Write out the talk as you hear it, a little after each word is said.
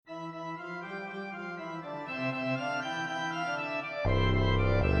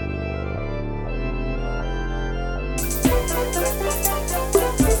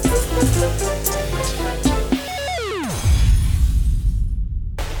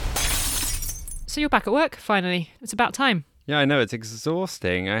So you're back at work, finally. It's about time. Yeah, I know, it's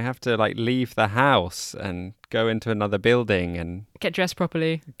exhausting. I have to leave the house and go into another building and Get dressed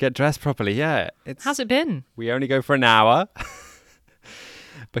properly. get dressed properly. Yeah, How's it been? We only go for an hour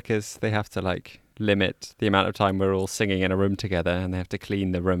because they have to limit the amount of time we're all singing in a room together, and they have to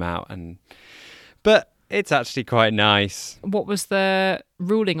clean the room out. But it's actually quite nice. What was the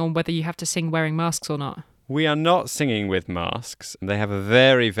ruling on whether you have to sing wearing masks or not? We are not singing with masks. They have a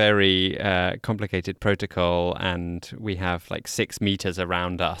very, very complicated protocol, and we have 6 meters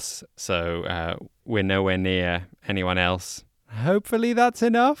around us. So we're nowhere near anyone else. Hopefully that's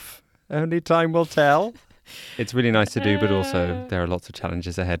enough. Only time will tell. It's really nice to do, but also there are lots of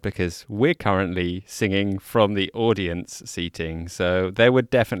challenges ahead because we're currently singing from the audience seating. So there would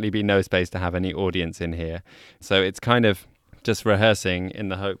definitely be no space to have any audience in here. So it's kind of just rehearsing in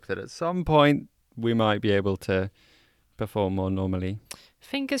the hope that at some point we might be able to perform more normally.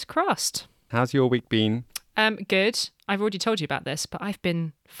 Fingers crossed. How's your week been? Good. I've already told you about this, but I've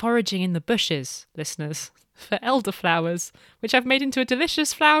been foraging in the bushes, listeners, for elderflowers, which I've made into a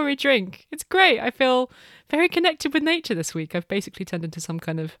delicious flowery drink. It's great. I feel very connected with nature this week. I've basically turned into some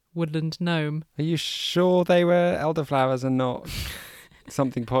kind of woodland gnome. Are you sure they were elderflowers and not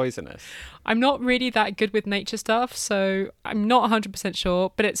something poisonous? I'm not really that good with nature stuff, so I'm not 100%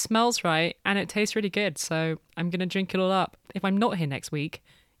 sure, but it smells right and it tastes really good, so I'm going to drink it all up. If I'm not here next week,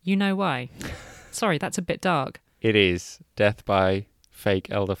 you know why. Sorry, that's a bit dark. It is. Death by fake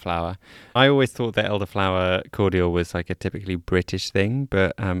elderflower. I always thought that elderflower cordial was a typically British thing,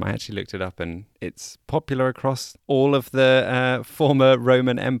 but I actually looked it up and it's popular across all of the former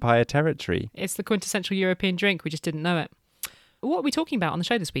Roman Empire territory. It's the quintessential European drink, we just didn't know it. What are we talking about on the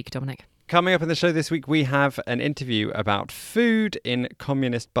show this week, Dominic? Coming up in the show this week, we have an interview about food in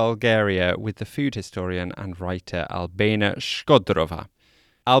communist Bulgaria with the food historian and writer Albena Shkodrova.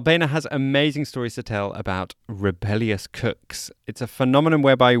 Albena has amazing stories to tell about rebellious cooks. It's a phenomenon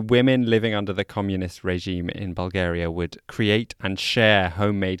whereby women living under the communist regime in Bulgaria would create and share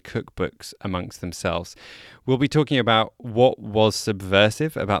homemade cookbooks amongst themselves. We'll be talking about what was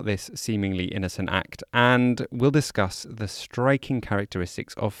subversive about this seemingly innocent act, and we'll discuss the striking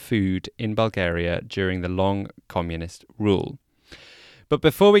characteristics of food in Bulgaria during the long communist rule. But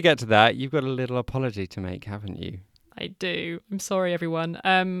before we get to that, you've got a little apology to make, haven't you? I do. I'm sorry, everyone.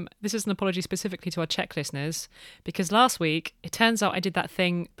 This is an apology specifically to our Czech listeners, because last week, it turns out I did that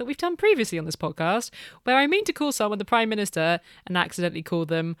thing that we've done previously on this podcast, where I mean to call someone the Prime Minister and accidentally call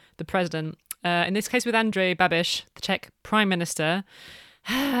them the President. In this case with Andrej Babiš, the Czech Prime Minister.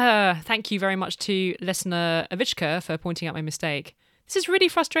 Thank you very much to listener Avichka for pointing out my mistake. This is really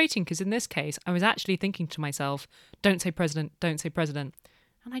frustrating because in this case, I was actually thinking to myself, don't say President, don't say President.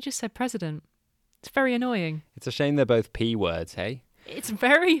 And I just said President. It's very annoying. It's a shame they're both P words, hey? It's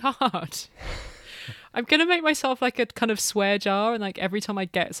very hard. I'm going to make myself a kind of swear jar, and every time I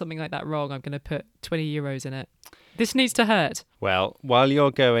get something like that wrong, I'm going to put 20 euros in it. This needs to hurt. Well, while you're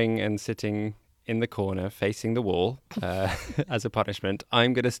going and sitting in the corner facing the wall as a punishment,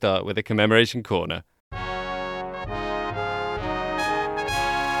 I'm going to start with a commemoration corner.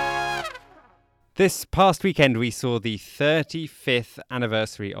 This past weekend, we saw the 35th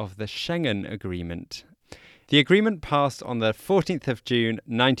anniversary of the Schengen Agreement. The agreement passed on the 14th of June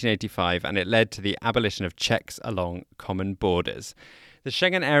 1985, and it led to the abolition of checks along common borders. The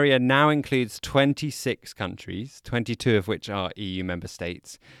Schengen area now includes 26 countries, 22 of which are EU member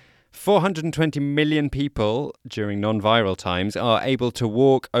states. 420 million people during non-viral times are able to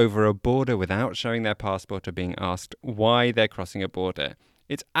walk over a border without showing their passport or being asked why they're crossing a border.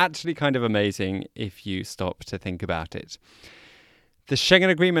 It's actually kind of amazing if you stop to think about it. The Schengen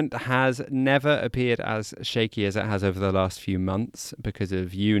Agreement has never appeared as shaky as it has over the last few months because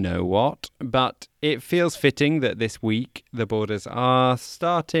of you know what, but it feels fitting that this week the borders are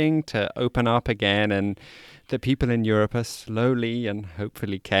starting to open up again and that people in Europe are slowly and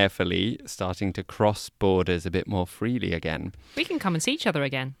hopefully carefully starting to cross borders a bit more freely again. We can come and see each other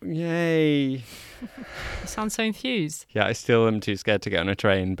again. Yay. You sound so enthused. Yeah, I still am too scared to get on a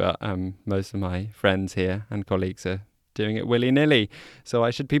train, but most of my friends here and colleagues are doing it willy-nilly, so I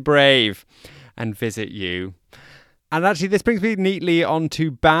should be brave and visit you. And actually, this brings me neatly on to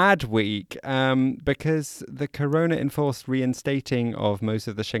bad week, because the corona-enforced reinstating of most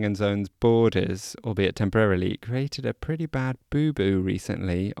of the Schengen zone's borders, albeit temporarily, created a pretty bad boo-boo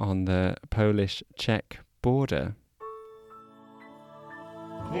recently on the Polish-Czech border.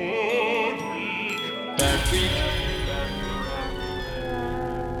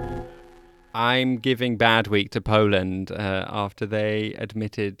 I'm giving bad week to Poland after they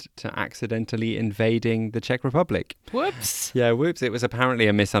admitted to accidentally invading the Czech Republic. Whoops. Yeah, whoops. It was apparently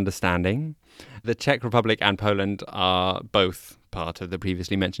a misunderstanding. The Czech Republic and Poland are both part of the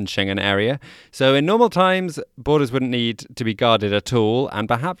previously mentioned Schengen area. So in normal times, borders wouldn't need to be guarded at all. And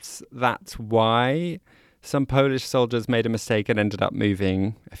perhaps that's why some Polish soldiers made a mistake and ended up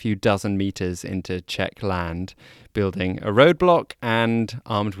moving a few dozen meters into Czech land, building a roadblock, and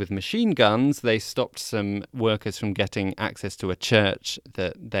armed with machine guns, they stopped some workers from getting access to a church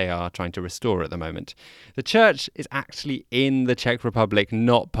that they are trying to restore at the moment. The church is actually in the Czech Republic,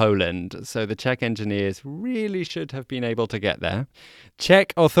 not Poland, so the Czech engineers really should have been able to get there.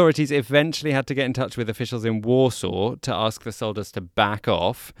 Czech authorities eventually had to get in touch with officials in Warsaw to ask the soldiers to back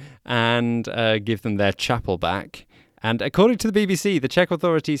off and give them their chapel back. And according to the BBC, the Czech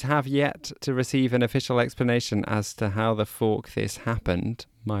authorities have yet to receive an official explanation as to how the fork this happened.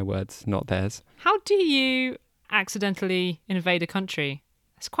 My words, not theirs. How do you accidentally invade a country?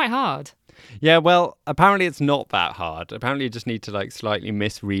 It's quite hard. Yeah, well, apparently it's not that hard. Apparently you just need to slightly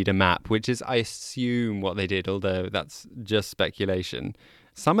misread a map, which is, I assume, what they did, although that's just speculation.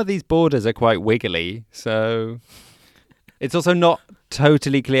 Some of these borders are quite wiggly, so it's also not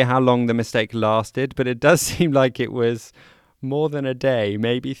totally clear how long the mistake lasted, but it does seem like it was more than a day,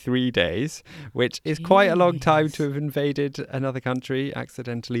 maybe 3 days, which is quite a long time to have invaded another country,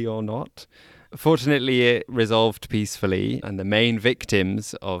 accidentally or not. Fortunately, it resolved peacefully, and the main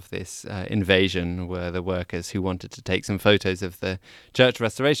victims of this invasion were the workers who wanted to take some photos of the church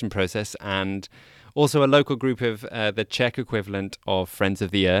restoration process, and also a local group of the Czech equivalent of Friends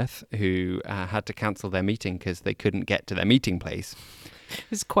of the Earth who had to cancel their meeting because they couldn't get to their meeting place.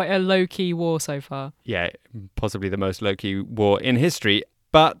 It's quite a low-key war so far. Yeah, possibly the most low-key war in history.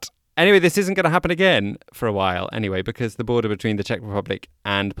 But anyway, this isn't going to happen again for a while anyway, because the border between the Czech Republic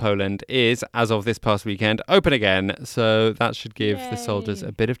and Poland is, as of this past weekend, open again. So that should give the soldiers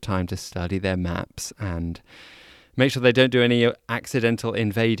a bit of time to study their maps and make sure they don't do any accidental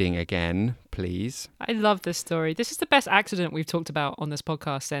invading again, please. I love this story. This is the best accident we've talked about on this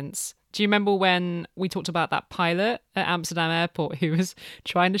podcast since. Do you remember when we talked about that pilot at Amsterdam Airport who was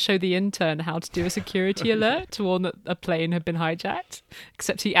trying to show the intern how to do a security alert to warn that a plane had been hijacked?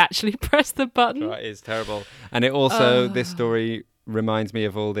 Except he actually pressed the button. That is terrible. And it also, this story reminds me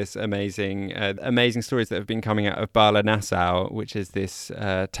of all this amazing stories that have been coming out of Bala-Nassau, which is this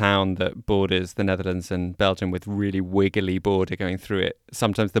town that borders the Netherlands and Belgium with really wiggly border going through it.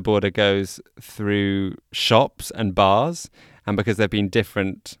 Sometimes the border goes through shops and bars, and because there have been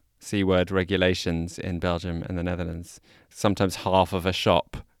different C-word regulations in Belgium and the Netherlands, sometimes half of a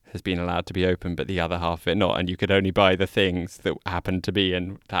shop has been allowed to be open, but the other half of it not, and you could only buy the things that happened to be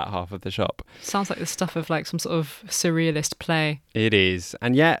in that half of the shop. Sounds like the stuff of some sort of surrealist play. It is,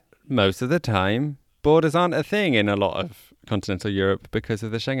 and yet most of the time borders aren't a thing in a lot of continental Europe because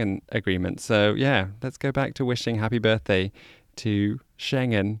of the Schengen agreement. So yeah, let's go back to wishing happy birthday to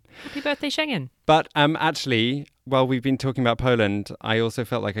Schengen. Happy birthday, Schengen. But actually, while we've been talking about Poland, I also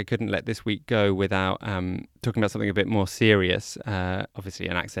felt like I couldn't let this week go without talking about something a bit more serious. Obviously,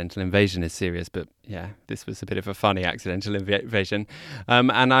 an accidental invasion is serious, but yeah, this was a bit of a funny accidental invasion.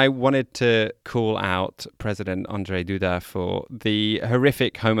 And I wanted to call out President Andrzej Duda for the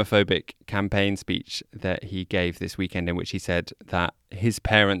horrific homophobic campaign speech that he gave this weekend, in which he said that his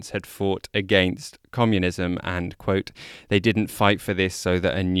parents had fought against communism and, quote, they didn't fight for this so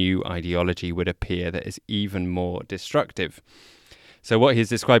that a new ideology would appear that is even more destructive. So what he's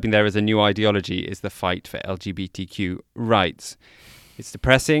describing there as a new ideology is the fight for LGBTQ rights. It's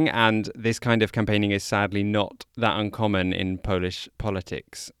depressing, and this kind of campaigning is sadly not that uncommon in Polish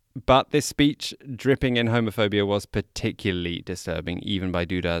politics. But this speech, dripping in homophobia, was particularly disturbing, even by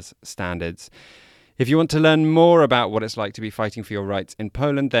Duda's standards. If you want to learn more about what it's like to be fighting for your rights in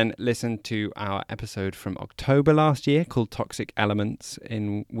Poland, then listen to our episode from October last year called Toxic Elements,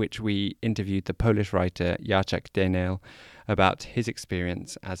 in which we interviewed the Polish writer Jacek Denel about his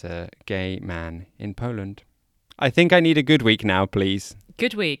experience as a gay man in Poland. I think I need a good week now, please.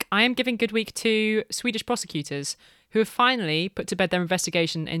 Good week. I am giving good week to Swedish prosecutors who have finally put to bed their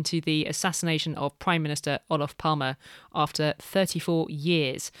investigation into the assassination of Prime Minister Olof Palme after 34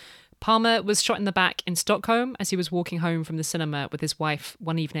 years. Palme was shot in the back in Stockholm as he was walking home from the cinema with his wife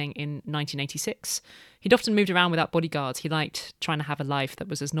one evening in 1986. He'd often moved around without bodyguards. He liked trying to have a life that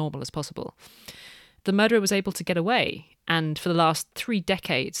was as normal as possible. The murderer was able to get away, and for the last 3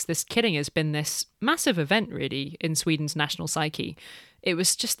 decades, this killing has been this massive event, really, in Sweden's national psyche. It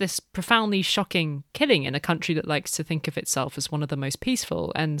was just this profoundly shocking killing in a country that likes to think of itself as one of the most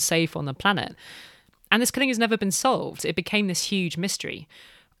peaceful and safe on the planet. And this killing has never been solved. It became this huge mystery.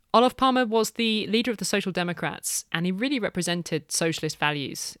 Olof Palme was the leader of the Social Democrats, and he really represented socialist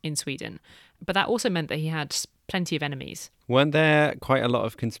values in Sweden. But that also meant that he had plenty of enemies. Weren't there quite a lot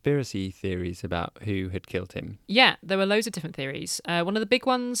of conspiracy theories about who had killed him? Yeah, there were loads of different theories. One of the big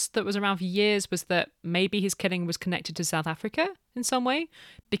ones that was around for years was that maybe his killing was connected to South Africa in some way,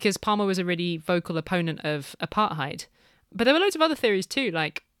 because Palme was a really vocal opponent of apartheid. But there were loads of other theories too,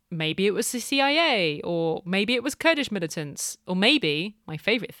 like maybe it was the CIA, or maybe it was Kurdish militants, or maybe, my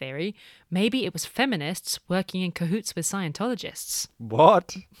favourite theory, maybe it was feminists working in cahoots with Scientologists.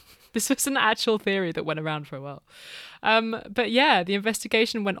 What? This was an actual theory that went around for a while. But yeah, the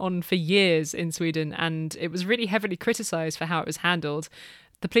investigation went on for years in Sweden, and it was really heavily criticised for how it was handled.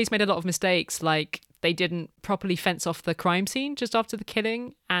 The police made a lot of mistakes, like they didn't properly fence off the crime scene just after the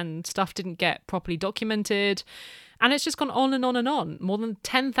killing, and stuff didn't get properly documented. And it's just gone on and on and on. More than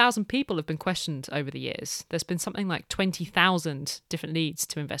 10,000 people have been questioned over the years. There's been something like 20,000 different leads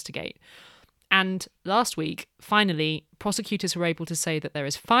to investigate. And last week, finally, prosecutors were able to say that there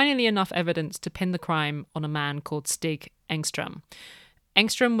is finally enough evidence to pin the crime on a man called Stig Engström.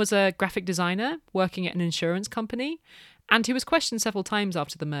 Engström was a graphic designer working at an insurance company, and he was questioned several times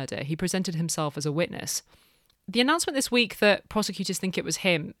after the murder. He presented himself as a witness. The announcement this week that prosecutors think it was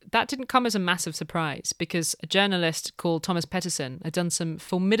him, that didn't come as a massive surprise, because a journalist called Thomas Pettersson had done some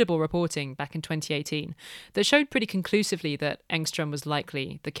formidable reporting back in 2018 that showed pretty conclusively that Engström was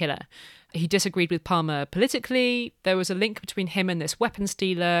likely the killer. He disagreed with Palme politically. There was a link between him and this weapons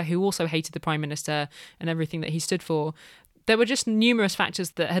dealer who also hated the Prime Minister and everything that he stood for. There were just numerous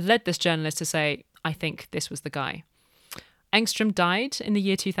factors that had led this journalist to say, I think this was the guy. Engström died in the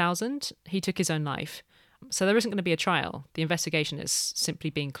year 2000. He took his own life. So there isn't going to be a trial. The investigation is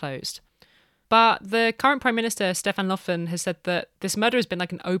simply being closed. But the current Prime Minister, Stefan Löfven, has said that this murder has been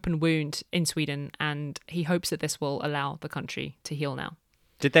like an open wound in Sweden, and he hopes that this will allow the country to heal now.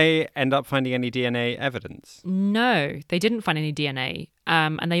 Did they end up finding any DNA evidence? No, they didn't find any DNA.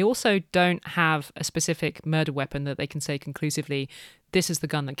 And they also don't have a specific murder weapon that they can say conclusively, this is the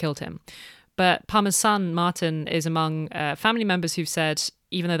gun that killed him. But Palme's son, Martin, is among family members who've said,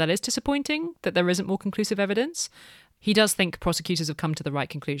 even though that is disappointing, that there isn't more conclusive evidence, he does think prosecutors have come to the right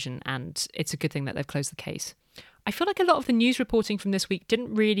conclusion, and it's a good thing that they've closed the case. I feel like a lot of the news reporting from this week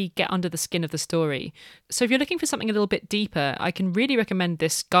didn't really get under the skin of the story. So if you're looking for something a little bit deeper, I can really recommend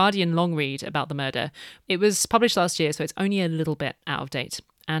this Guardian long read about the murder. It was published last year, so it's only a little bit out of date.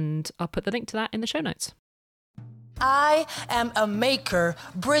 And I'll put the link to that in the show notes. I am a maker,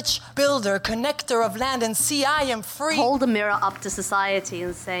 bridge builder, connector of land and sea. I am free. Hold the mirror up to society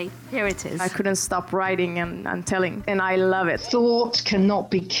and say, here it is. I couldn't stop writing and telling, and I love it. Thought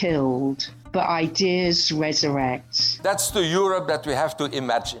cannot be killed, but ideas resurrect. That's the Europe that we have to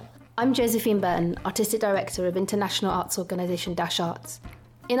imagine. I'm Josephine Burton, Artistic Director of international arts organisation Dash Arts.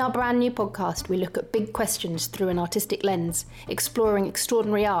 In our brand new podcast, we look at big questions through an artistic lens, exploring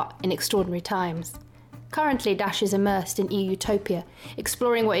extraordinary art in extraordinary times. Currently, Dash is immersed in EU-topia,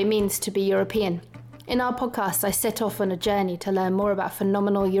 exploring what it means to be European. In our podcast, I set off on a journey to learn more about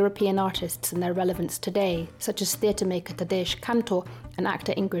phenomenal European artists and their relevance today, such as theatre maker Tadeusz Kantor and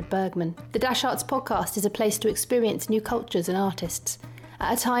actor Ingrid Bergman. The Dash Arts podcast is a place to experience new cultures and artists.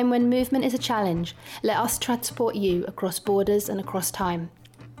 At a time when movement is a challenge, let us transport you across borders and across time.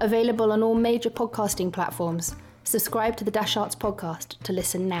 Available on all major podcasting platforms. Subscribe to the Dash Arts podcast to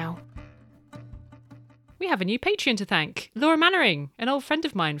listen now. We have a new Patreon to thank. Laura Mannering, an old friend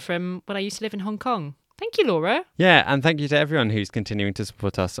of mine from when I used to live in Hong Kong. Thank you, Laura. Yeah, and thank you to everyone who's continuing to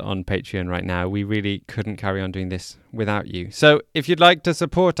support us on Patreon right now. We really couldn't carry on doing this without you. So if you'd like to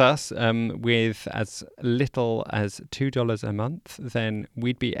support us with as little as $2 a month, then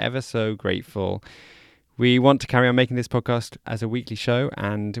we'd be ever so grateful. We want to carry on making this podcast as a weekly show,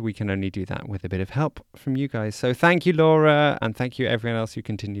 and we can only do that with a bit of help from you guys. So thank you, Laura, and thank you everyone else who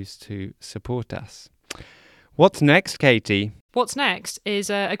continues to support us. What's next, Katie? What's next is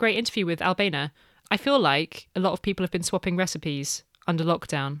a great interview with Albena. I feel like a lot of people have been swapping recipes under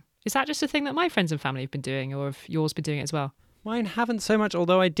lockdown. Is that just a thing that my friends and family have been doing, or have yours been doing it as well? Mine haven't so much,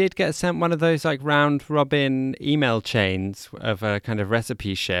 although I did get sent one of those like round robin email chains of a kind of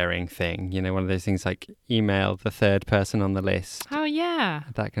recipe sharing thing. You know, one of those things like email the third person on the list. Oh, yeah.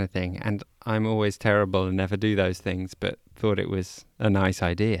 That kind of thing. And I'm always terrible and never do those things, but thought it was a nice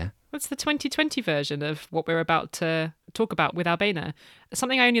idea. That's the 2020 version of what we're about to talk about with Albena.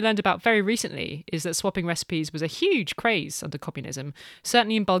 Something I only learned about very recently is that swapping recipes was a huge craze under communism,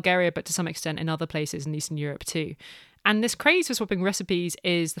 certainly in Bulgaria, but to some extent in other places in Eastern Europe too. And this craze for swapping recipes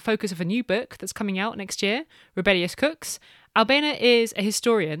is the focus of a new book that's coming out next year, Rebellious Cooks. Albena is a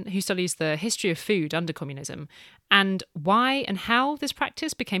historian who studies the history of food under communism, and why and how this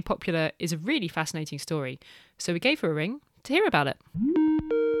practice became popular is a really fascinating story. So we gave her a ring to hear about it.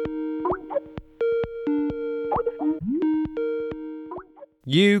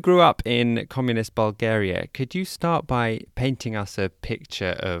 You grew up in communist Bulgaria. Could you start by painting us a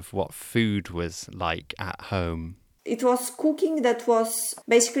picture of what food was like at home? It was cooking that was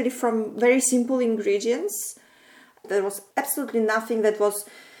basically from very simple ingredients. There was absolutely nothing that was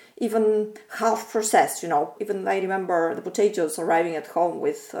even half processed, Even I remember the potatoes arriving at home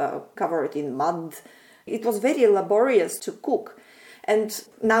with covered in mud. It was very laborious to cook. And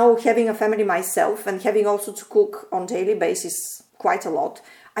now having a family myself and having also to cook on daily basis quite a lot,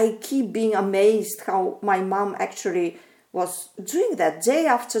 I keep being amazed how my mom actually was doing that day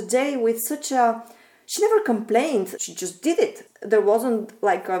after day with such a... She never complained, she just did it. There wasn't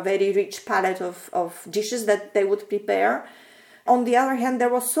like a very rich palette of dishes that they would prepare. On the other hand, there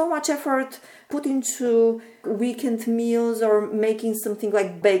was so much effort put into weekend meals or making something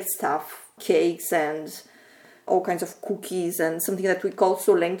like baked stuff, cakes and all kinds of cookies and something that we call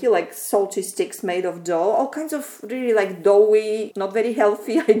solenki, like salty sticks made of dough, all kinds of really like doughy, not very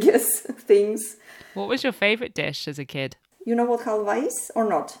healthy, I guess, things. What was your favourite dish as a kid? You know what halva is or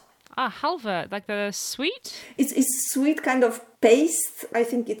not? Halva, like the sweet? It's sweet kind of paste. I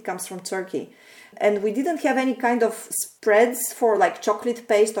think it comes from Turkey. And we didn't have any kind of spreads for like chocolate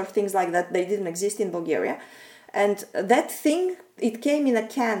paste or things like that. They didn't exist in Bulgaria. And that thing, it came in a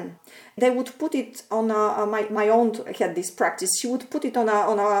can. They would put it on my aunt had this practice. She would put it on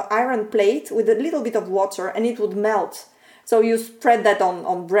a iron plate with a little bit of water and it would melt. So you spread that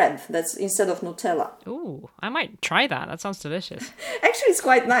on bread. That's instead of Nutella. Ooh, I might try that. That sounds delicious. Actually, it's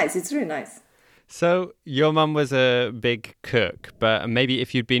quite nice. It's really nice. So your mum was a big cook, but maybe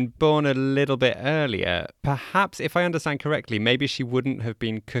if you'd been born a little bit earlier, perhaps, if I understand correctly, maybe she wouldn't have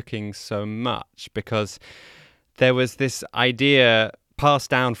been cooking so much because there was this idea passed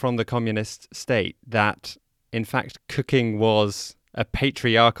down from the communist state that, in fact, cooking was a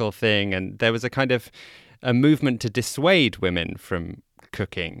patriarchal thing, and there was a kind of a movement to dissuade women from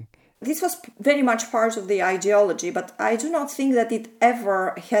cooking. This was very much part of the ideology, but I do not think that it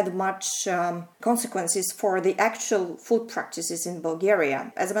ever had much consequences for the actual food practices in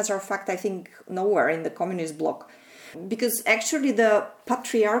Bulgaria. As a matter of fact, I think nowhere in the communist bloc. Because actually the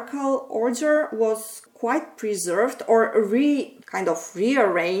patriarchal order was quite preserved or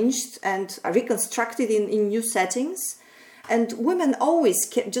rearranged and reconstructed in new settings. And women always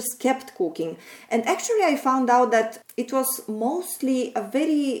kept cooking. And actually I found out that it was mostly a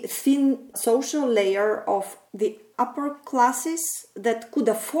very thin social layer of the upper classes that could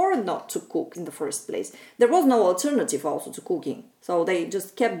afford not to cook in the first place. There was no alternative also to cooking. So they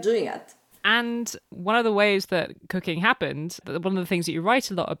just kept doing it. And one of the ways that cooking happened, one of the things that you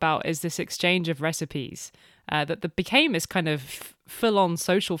write a lot about is this exchange of recipes that became this kind of full-on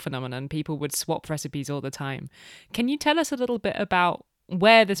social phenomenon. People would swap recipes all the time. Can you tell us a little bit about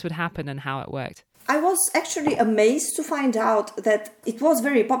where this would happen and how it worked? I was actually amazed to find out that it was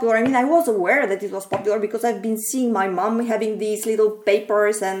very popular. I mean, I was aware that it was popular because I've been seeing my mom having these little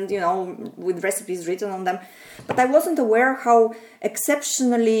papers and, with recipes written on them. But I wasn't aware how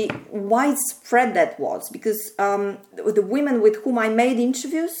exceptionally widespread that was because the women with whom I made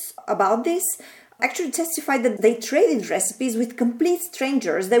interviews about this actually testified that they traded recipes with complete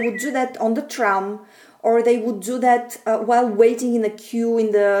strangers. They would do that on the tram, or they would do that while waiting in a queue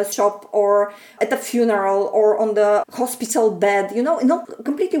in the shop or at a funeral or on the hospital bed. In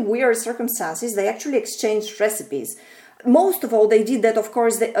completely weird circumstances, they actually exchanged recipes. Most of all, they did that, of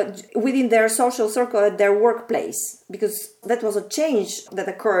course, within their social circle at their workplace, because that was a change that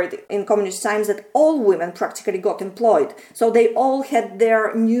occurred in communist times, that all women practically got employed. So they all had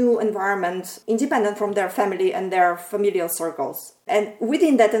their new environment independent from their family and their familial circles. And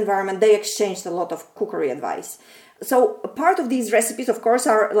within that environment, they exchanged a lot of cookery advice. So part of these recipes, of course,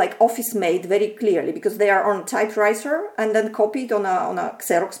 are like office-made very clearly, because they are on a typewriter and then copied on a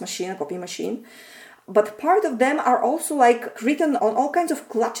Xerox machine, a copy machine. But part of them are also like written on all kinds of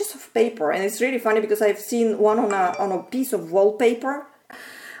clutches of paper. And it's really funny because I've seen one on a piece of wallpaper.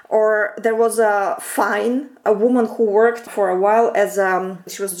 Or there was a woman who worked for a while as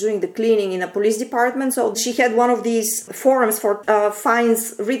she was doing the cleaning in a police department. So she had one of these forms for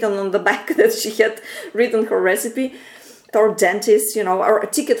fines written on the back that she had written her recipe. Or dentist, or a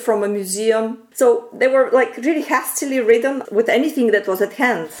ticket from a museum. So they were like really hastily written with anything that was at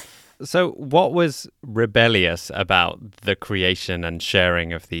hand. So what was rebellious about the creation and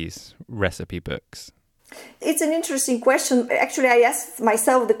sharing of these recipe books? It's an interesting question. Actually, I asked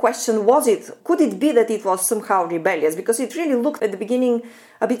myself the question, could it be that it was somehow rebellious? Because it really looked at the beginning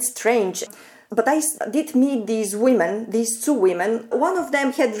a bit strange. But I did meet these two women. One of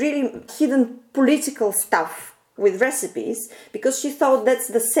them had really hidden political stuff with recipes because she thought that's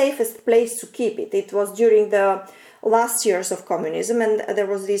the safest place to keep it. It was during the last years of communism, and there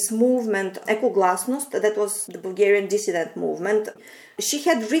was this movement, Ekoglasnost, that was the Bulgarian dissident movement. She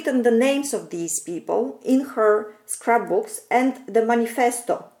had written the names of these people in her scrapbooks and the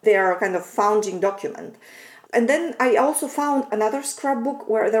manifesto, their kind of founding document. And then I also found another scrapbook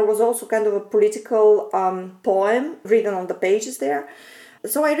where there was also kind of a political poem written on the pages there.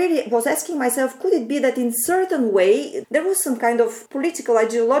 So I really was asking myself, could it be that in certain way there was some kind of political,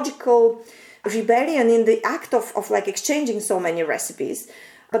 ideological rebellion in the act of like exchanging so many recipes?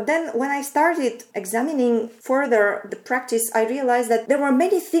 But then when I started examining further the practice, I realized that there were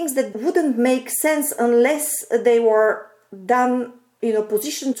many things that wouldn't make sense unless they were done in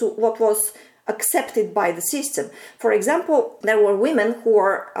opposition to what was accepted by the system. For example, there were women who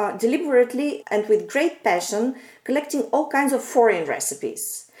were deliberately and with great passion collecting all kinds of foreign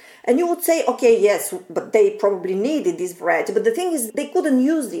recipes. And you would say, okay, yes, but they probably needed this variety. But the thing is, they couldn't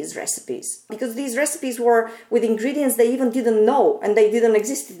use these recipes because these recipes were with ingredients they even didn't know and they didn't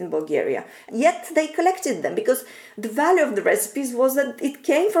exist in Bulgaria. Yet they collected them because the value of the recipes was that it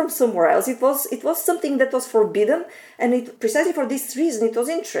came from somewhere else. It was something that was forbidden, and precisely for this reason it was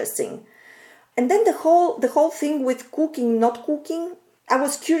interesting. And then the whole thing with cooking, not cooking, I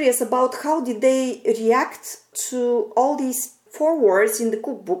was curious about how did they react to all these forewords in the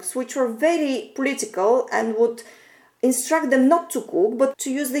cookbooks, which were very political and would instruct them not to cook, but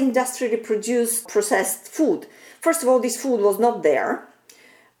to use the industrially produced processed food. First of all, this food was not there.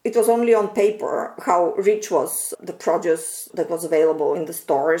 It was only on paper how rich was the produce that was available in the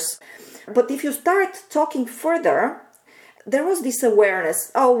stores. But if you start talking further, there was this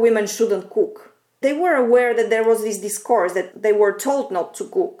awareness, women shouldn't cook. They were aware that there was this discourse that they were told not to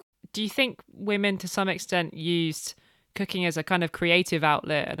cook. Do you think women to some extent used cooking as a kind of creative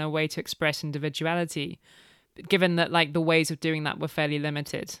outlet and a way to express individuality, given that like the ways of doing that were fairly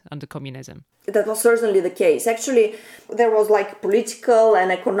limited under communism? That was certainly the case. Actually, there was like political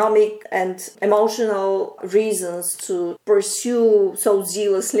and economic and emotional reasons to pursue so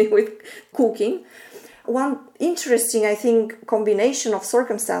zealously with cooking. One interesting, I think, combination of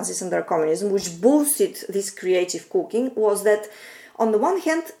circumstances under communism which boosted this creative cooking was that on the one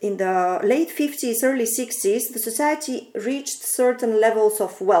hand, in the late 50s, early 60s, the society reached certain levels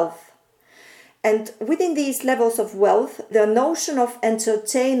of wealth. And within these levels of wealth, the notion of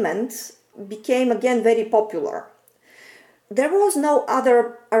entertainment became again very popular. There was no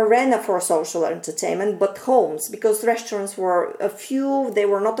other arena for social entertainment but homes, because restaurants were a few, they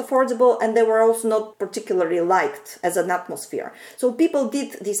were not affordable, and they were also not particularly liked as an atmosphere. So people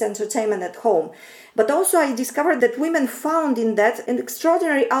did this entertainment at home. But also I discovered that women found in that an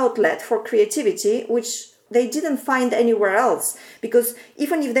extraordinary outlet for creativity, which they didn't find anywhere else, because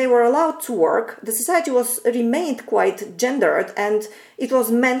even if they were allowed to work, the society remained quite gendered, and it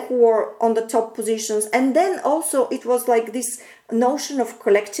was men who were on the top positions. And then also it was like this notion of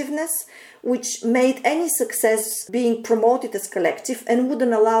collectiveness, which made any success being promoted as collective and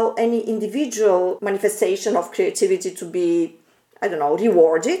wouldn't allow any individual manifestation of creativity to be,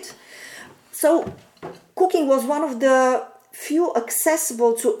 rewarded. So cooking was one of the few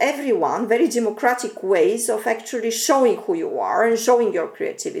accessible to everyone, very democratic ways of actually showing who you are and showing your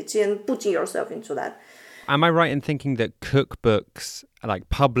creativity and putting yourself into that. Am I right in thinking that cookbooks, like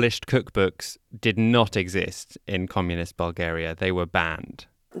published cookbooks, did not exist in communist Bulgaria? They were banned.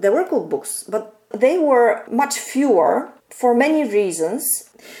 There were cookbooks, but they were much fewer for many reasons.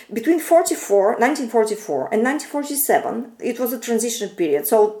 Between 1944 and 1947, it was a transition period.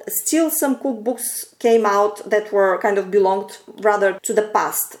 So still some cookbooks came out that were kind of belonged rather to the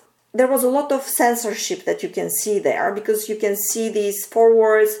past. There was a lot of censorship that you can see there, because you can see these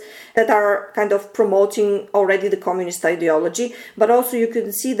forewords that are kind of promoting already the communist ideology, but also you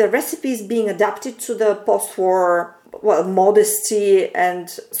can see the recipes being adapted to the post-war modesty and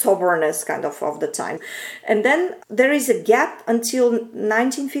soberness kind of the time. And then there is a gap until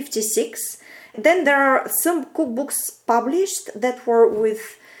 1956. Then there are some cookbooks published that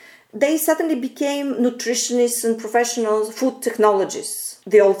they suddenly became nutritionists and professional food technologists,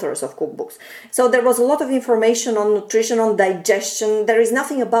 the authors of cookbooks. So there was a lot of information on nutrition, on digestion. There is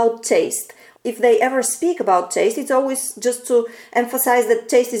nothing about taste. If they ever speak about taste, it's always just to emphasize that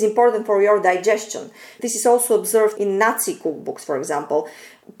taste is important for your digestion. This is also observed in Nazi cookbooks, for example.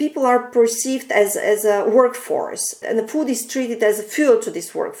 people are perceived as a workforce, and the food is treated as a fuel to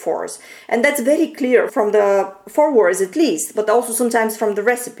this workforce. And that's very clear from the forewords at least, but also sometimes from the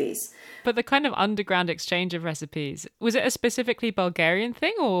recipes. But the kind of underground exchange of recipes, was it a specifically Bulgarian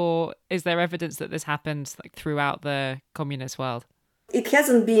thing, or is there evidence that this happened like throughout the communist world? It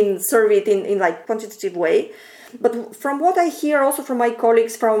hasn't been surveyed in like quantitative way, but from what I hear also from my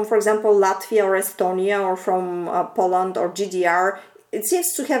colleagues from, for example, Latvia or Estonia or from Poland or GDR, it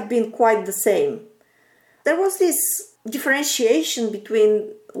seems to have been quite the same. There was this differentiation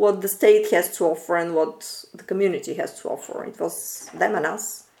between what the state has to offer and what the community has to offer. It was them and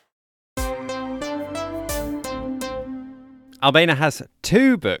us. Albena has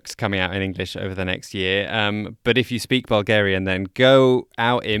 2 books coming out in English over the next year, but if you speak Bulgarian, then go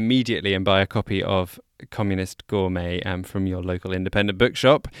out immediately and buy a copy of Communist Gourmet from your local independent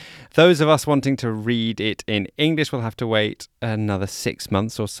bookshop. Those of us wanting to read it in English will have to wait another 6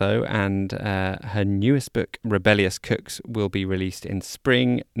 months or so, and her newest book, Rebellious Cooks, will be released in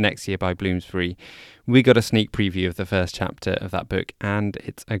spring next year by Bloomsbury. We got a sneak preview of the first chapter of that book, and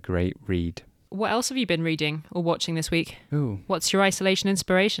it's a great read. What else have you been reading or watching this week? Ooh. What's your isolation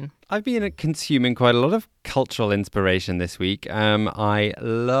inspiration? I've been consuming quite a lot of cultural inspiration this week. I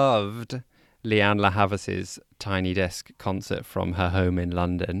loved Lianne La Havas's Tiny Desk concert from her home in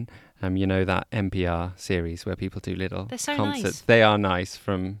London. You know that NPR series where people do little concerts? Nice. They are nice,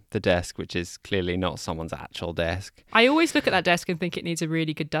 from the desk, which is clearly not someone's actual desk. I always look at that desk and think it needs a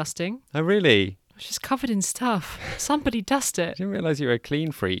really good dusting. Oh, really? It's just covered in stuff. Somebody dust it. I didn't realise you were a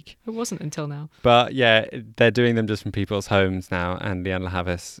clean freak. It wasn't until now. But yeah, they're doing them just from people's homes now. And Lianne La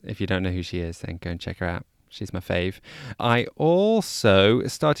Havas, if you don't know who she is, then go and check her out. She's my fave. I also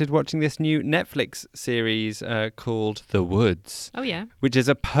started watching this new Netflix series called The Woods. Oh, yeah. Which is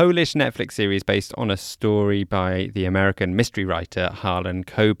a Polish Netflix series based on a story by the American mystery writer Harlan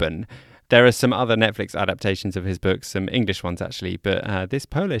Coben. There are some other Netflix adaptations of his books, some English ones actually, but this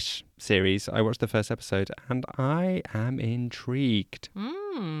Polish series, I watched the first episode and I am intrigued.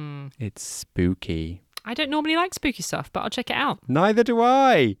 It's spooky. I don't normally like spooky stuff, but I'll check it out. Neither do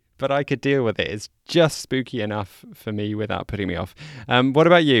I, but I could deal with it. It's just spooky enough for me without putting me off. What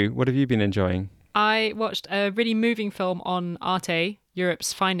about you? What have you been enjoying? I watched a really moving film on Arte,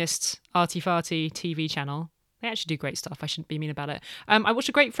 Europe's finest arty-farty TV channel. They actually do great stuff. I shouldn't be mean about it. I watched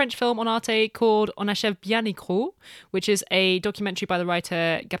a great French film on Arte called On achève bien les crocs, which is a documentary by the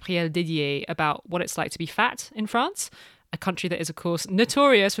writer Gabriel Didier about what it's like to be fat in France, a country that is, of course,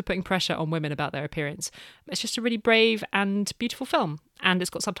 notorious for putting pressure on women about their appearance. It's just a really brave and beautiful film. And it's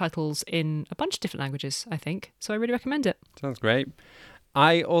got subtitles in a bunch of different languages, I think. So I really recommend it. Sounds great.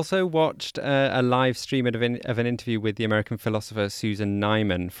 I also watched a live stream of an interview with the American philosopher Susan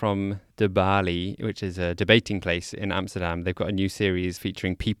Neiman from De Bali, which is a debating place in Amsterdam. They've got a new series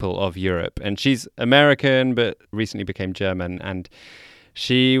featuring people of Europe. And she's American, but recently became German. And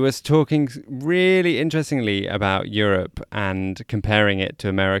she was talking really interestingly about Europe and comparing it to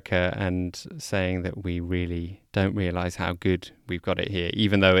America and saying that we really don't realize how good we've got it here,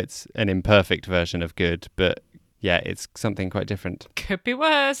 even though it's an imperfect version of good. But yeah, it's something quite different. Could be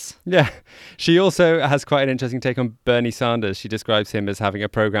worse. Yeah. She also has quite an interesting take on Bernie Sanders. She describes him as having a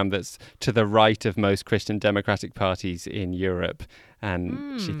program that's to the right of most Christian democratic parties in Europe.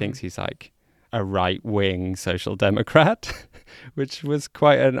 And she thinks he's like a right-wing social democrat, which was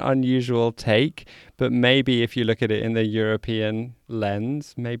quite an unusual take. But maybe if you look at it in the European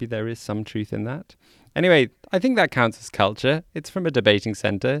lens, maybe there is some truth in that. Anyway, I think that counts as culture. It's from a debating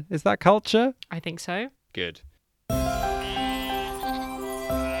centre. Is that culture? I think so. Good.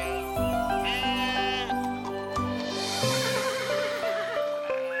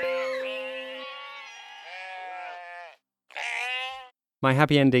 My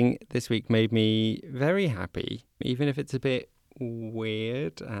happy ending this week made me very happy, even if it's a bit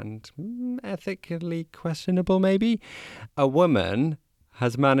weird and ethically questionable, maybe. A woman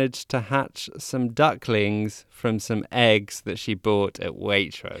has managed to hatch some ducklings from some eggs that she bought at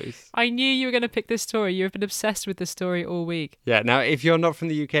Waitrose. I knew you were going to pick this story. You have been obsessed with this story all week. Yeah, now, if you're not from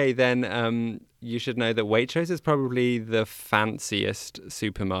the UK, then you should know that Waitrose is probably the fanciest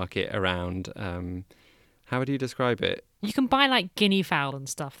supermarket around. How would you describe it? You can buy like guinea fowl and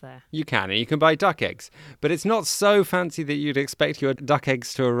stuff there. You can, and you can buy duck eggs. But it's not so fancy that you'd expect your duck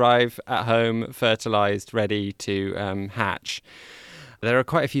eggs to arrive at home, fertilised, ready to hatch. There are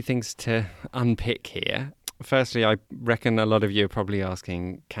quite a few things to unpick here. Firstly, I reckon a lot of you are probably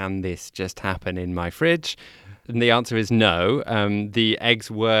asking, can this just happen in my fridge? And the answer is no. The eggs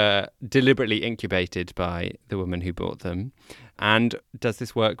were deliberately incubated by the woman who bought them. And does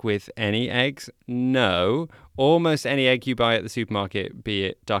this work with any eggs? No. Almost any egg you buy at the supermarket, be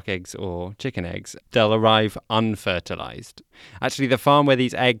it duck eggs or chicken eggs, they'll arrive unfertilized. Actually, the farm where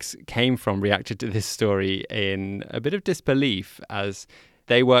these eggs came from reacted to this story in a bit of disbelief, as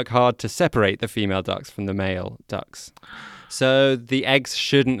they work hard to separate the female ducks from the male ducks. So the eggs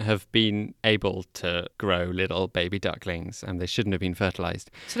shouldn't have been able to grow little baby ducklings, and they shouldn't have been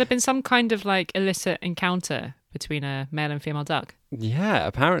fertilized. So there'd been some kind of like illicit encounter between a male and female duck. Yeah,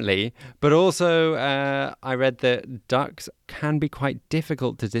 apparently. But also, I read that ducks can be quite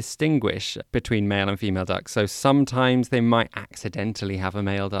difficult to distinguish between male and female ducks. So sometimes they might accidentally have a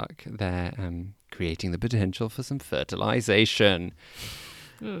male duck there, creating the potential for some fertilization.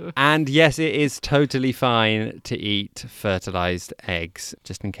 And yes, it is totally fine to eat fertilized eggs,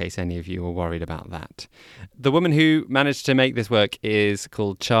 just in case any of you are worried about that. The woman who managed to make this work is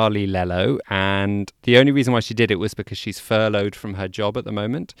called Charlie Lello, and the only reason why she did it was because she's furloughed from her job at the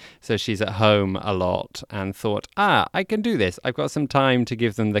moment. So she's at home a lot and thought, I can do this. I've got some time to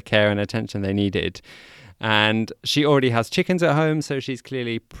give them the care and attention they needed. And she already has chickens at home, so she's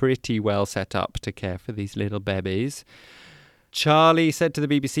clearly pretty well set up to care for these little babies. Charlie said to the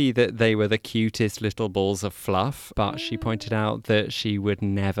BBC that they were the cutest little balls of fluff, but she pointed out that she would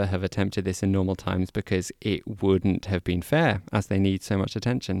never have attempted this in normal times because it wouldn't have been fair, as they need so much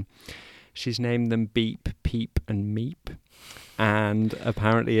attention. She's named them Beep, Peep and Meep, and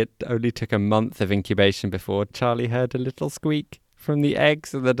apparently it only took a month of incubation before Charlie heard a little squeak from the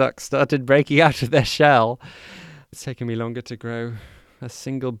eggs and the ducks started breaking out of their shell. It's taken me longer to grow a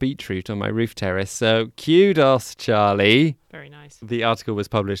single beetroot on my roof terrace. So kudos, Charlie. Very nice. The article was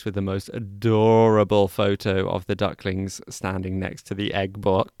published with the most adorable photo of the ducklings standing next to the egg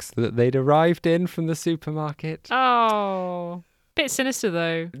box that they'd arrived in from the supermarket. Oh, bit sinister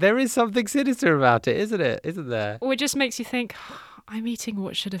though. There is something sinister about it, isn't it? Isn't there? Well, it just makes you think, I'm eating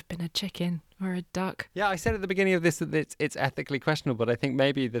what should have been a chicken or a duck. Yeah, I said at the beginning of this that it's ethically questionable, but I think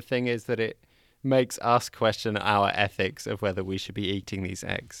maybe the thing is that it makes us question our ethics of whether we should be eating these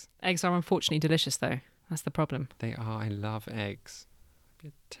eggs. Eggs are unfortunately delicious, though. That's the problem. They are. I love eggs. I'd be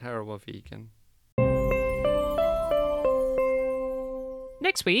a terrible vegan.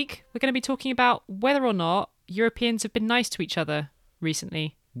 Next week, we're going to be talking about whether or not Europeans have been nice to each other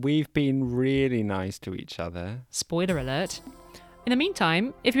recently. We've been really nice to each other. Spoiler alert. In the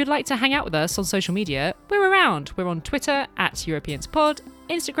meantime, if you'd like to hang out with us on social media, we're around. We're on Twitter @EuropeansPod,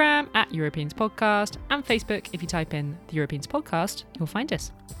 Instagram @EuropeansPodcast, and Facebook. If you type in the Europeans Podcast, you'll find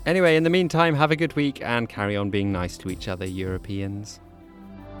us. Anyway, in the meantime, have a good week and carry on being nice to each other, Europeans.